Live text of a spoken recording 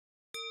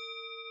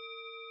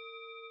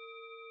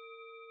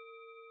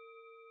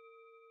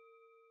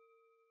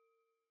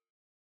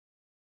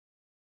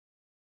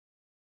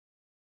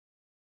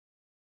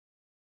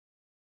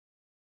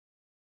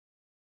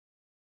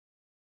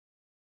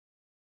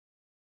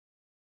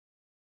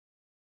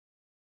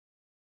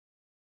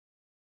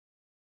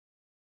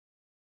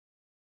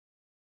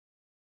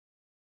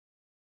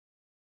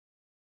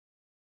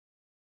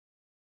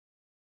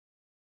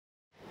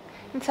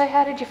And so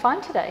how did you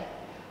find today?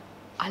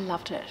 I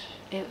loved it.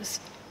 I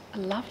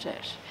loved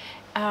it.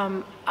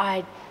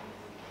 I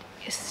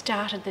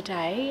started the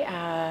day,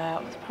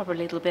 was probably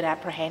a little bit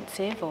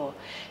apprehensive or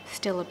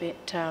still a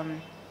bit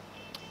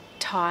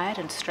tired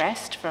and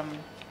stressed from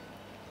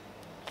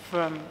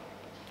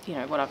you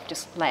know, what I've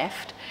just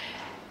left,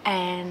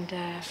 and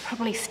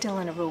probably still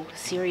in a real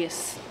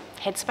serious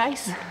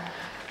headspace.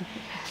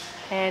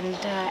 And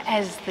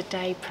as the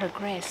day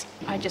progressed,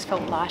 I just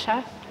felt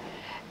lighter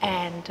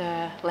and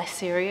less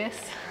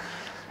serious,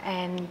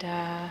 and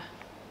I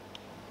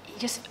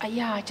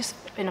just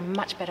in a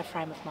much better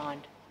frame of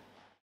mind.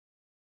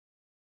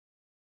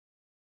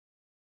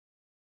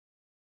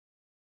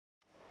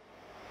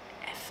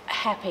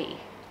 Happy,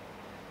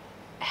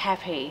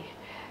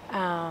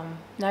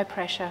 no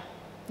pressure,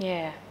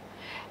 yeah.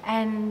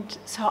 And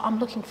so I'm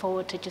looking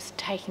forward to just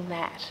taking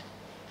that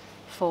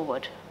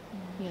forward,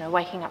 you know,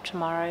 waking up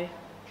tomorrow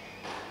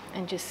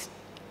and just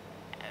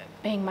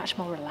being much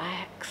more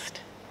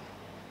relaxed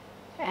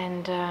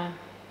and,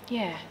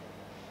 yeah,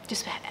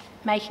 just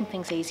making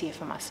things easier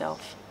for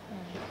myself.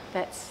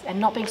 And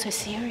not being so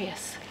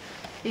serious,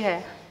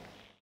 yeah.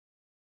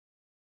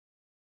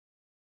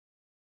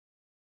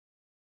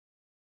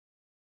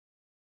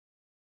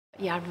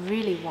 Yeah, I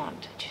really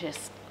want to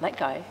just let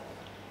go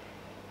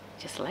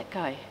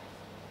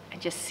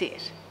and just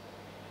sit.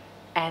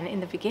 And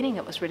in the beginning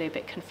it was really a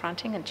bit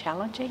confronting and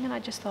challenging, and I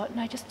just thought,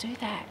 no, just do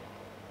that.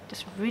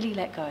 Just really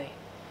let go.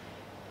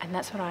 And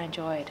that's what I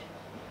enjoyed.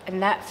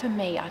 And that for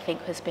me, I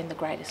think, has been the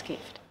greatest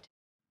gift.